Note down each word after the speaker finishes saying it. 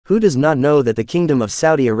Who does not know that the Kingdom of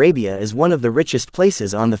Saudi Arabia is one of the richest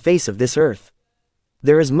places on the face of this earth?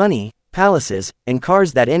 There is money, palaces, and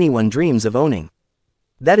cars that anyone dreams of owning.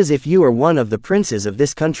 That is if you are one of the princes of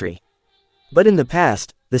this country. But in the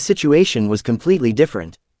past, the situation was completely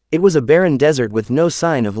different. It was a barren desert with no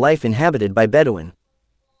sign of life inhabited by Bedouin.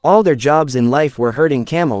 All their jobs in life were herding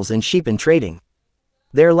camels and sheep and trading.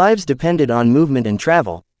 Their lives depended on movement and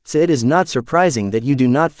travel, so it is not surprising that you do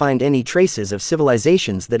not find any traces of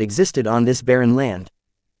civilizations that existed on this barren land.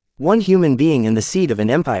 One human being in the seat of an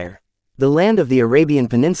empire. The land of the Arabian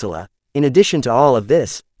Peninsula. In addition to all of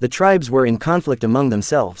this, the tribes were in conflict among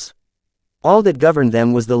themselves. All that governed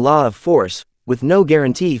them was the law of force, with no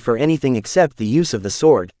guarantee for anything except the use of the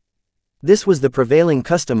sword. This was the prevailing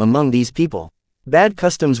custom among these people. Bad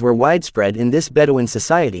customs were widespread in this Bedouin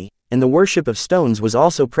society, and the worship of stones was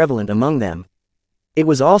also prevalent among them. It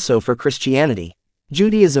was also for Christianity.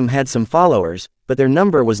 Judaism had some followers, but their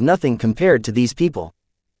number was nothing compared to these people.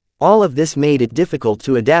 All of this made it difficult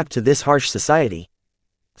to adapt to this harsh society.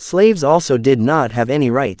 Slaves also did not have any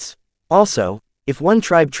rights. Also, if one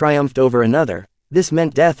tribe triumphed over another, this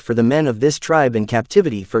meant death for the men of this tribe and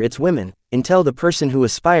captivity for its women, until the person who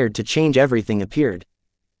aspired to change everything appeared.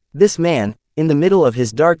 This man, in the middle of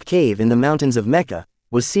his dark cave in the mountains of Mecca,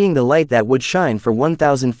 was seeing the light that would shine for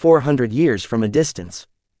 1,400 years from a distance.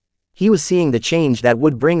 He was seeing the change that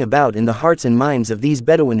would bring about in the hearts and minds of these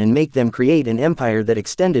Bedouin and make them create an empire that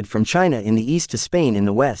extended from China in the east to Spain in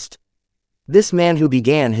the west. This man who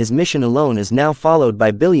began his mission alone is now followed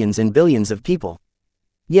by billions and billions of people.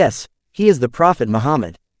 Yes, he is the Prophet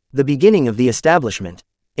Muhammad, the beginning of the establishment.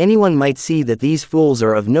 Anyone might see that these fools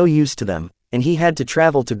are of no use to them, and he had to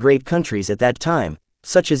travel to great countries at that time,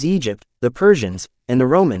 such as Egypt, the Persians, and the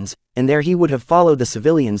Romans, and there he would have followed the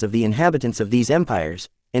civilians of the inhabitants of these empires,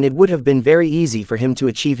 and it would have been very easy for him to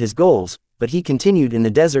achieve his goals, but he continued in the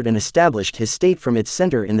desert and established his state from its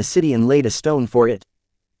center in the city and laid a stone for it.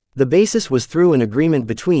 The basis was through an agreement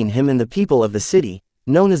between him and the people of the city,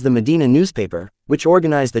 known as the Medina newspaper, which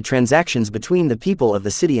organized the transactions between the people of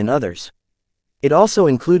the city and others. It also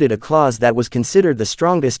included a clause that was considered the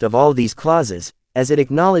strongest of all these clauses, as it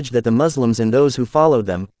acknowledged that the Muslims and those who followed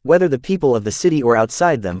them, whether the people of the city or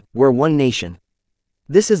outside them, were one nation.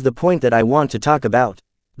 This is the point that I want to talk about.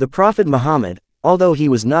 The Prophet Muhammad, although he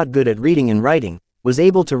was not good at reading and writing, was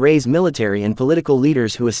able to raise military and political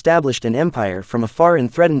leaders who established an empire from afar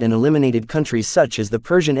and threatened and eliminated countries such as the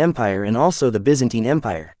Persian Empire and also the Byzantine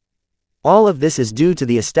Empire. All of this is due to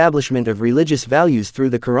the establishment of religious values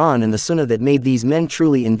through the Quran and the Sunnah that made these men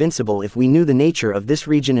truly invincible. If we knew the nature of this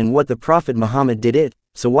region and what the Prophet Muhammad did it,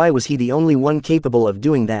 so why was he the only one capable of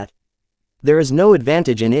doing that? There is no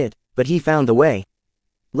advantage in it, but he found the way.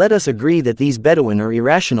 Let us agree that these Bedouin are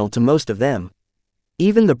irrational to most of them.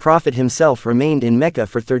 Even the Prophet himself remained in Mecca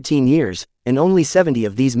for 13 years, and only 70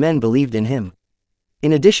 of these men believed in him.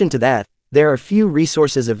 In addition to that, there are few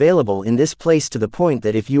resources available in this place to the point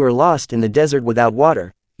that if you are lost in the desert without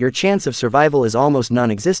water, your chance of survival is almost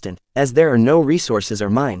non-existent, as there are no resources or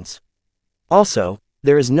mines. Also,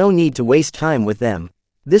 there is no need to waste time with them.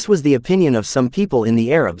 This was the opinion of some people in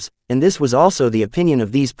the Arabs, and this was also the opinion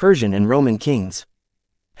of these Persian and Roman kings.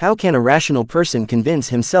 How can a rational person convince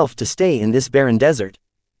himself to stay in this barren desert?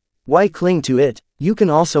 Why cling to it? You can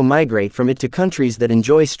also migrate from it to countries that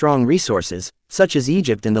enjoy strong resources, such as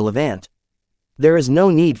Egypt and the Levant. There is no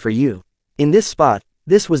need for you. In this spot,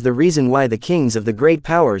 this was the reason why the kings of the great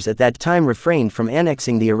powers at that time refrained from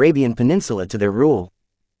annexing the Arabian Peninsula to their rule.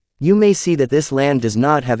 You may see that this land does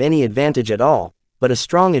not have any advantage at all, but a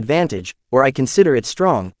strong advantage, or I consider it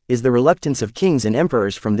strong, is the reluctance of kings and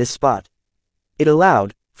emperors from this spot. It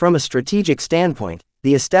allowed, from a strategic standpoint,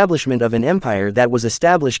 the establishment of an empire that was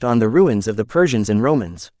established on the ruins of the Persians and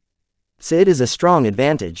Romans. So it is a strong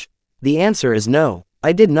advantage. The answer is no.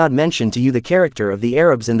 I did not mention to you the character of the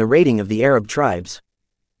Arabs and the rating of the Arab tribes.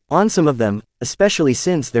 On some of them, especially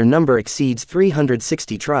since their number exceeds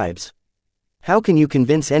 360 tribes. How can you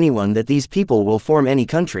convince anyone that these people will form any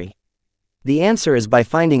country? The answer is by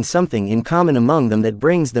finding something in common among them that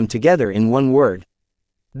brings them together in one word.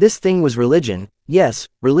 This thing was religion. Yes,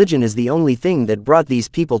 religion is the only thing that brought these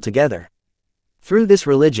people together. Through this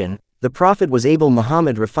religion, the Prophet was able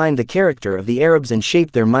Muhammad refined the character of the Arabs and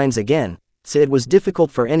shaped their minds again, so it was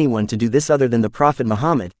difficult for anyone to do this other than the Prophet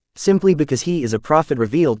Muhammad, simply because he is a prophet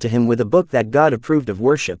revealed to him with a book that God approved of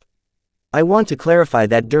worship. I want to clarify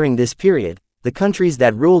that during this period, the countries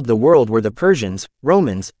that ruled the world were the Persians,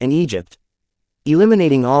 Romans, and Egypt.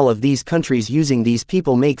 Eliminating all of these countries using these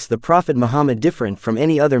people makes the Prophet Muhammad different from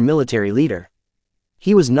any other military leader.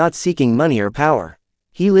 He was not seeking money or power.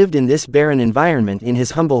 He lived in this barren environment in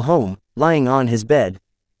his humble home, lying on his bed.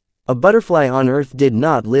 A butterfly on earth did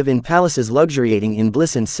not live in palaces luxuriating in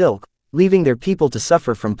bliss and silk, leaving their people to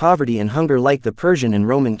suffer from poverty and hunger like the Persian and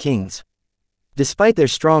Roman kings. Despite their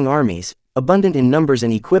strong armies, abundant in numbers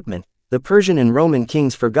and equipment, the Persian and Roman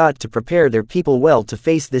kings forgot to prepare their people well to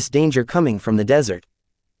face this danger coming from the desert.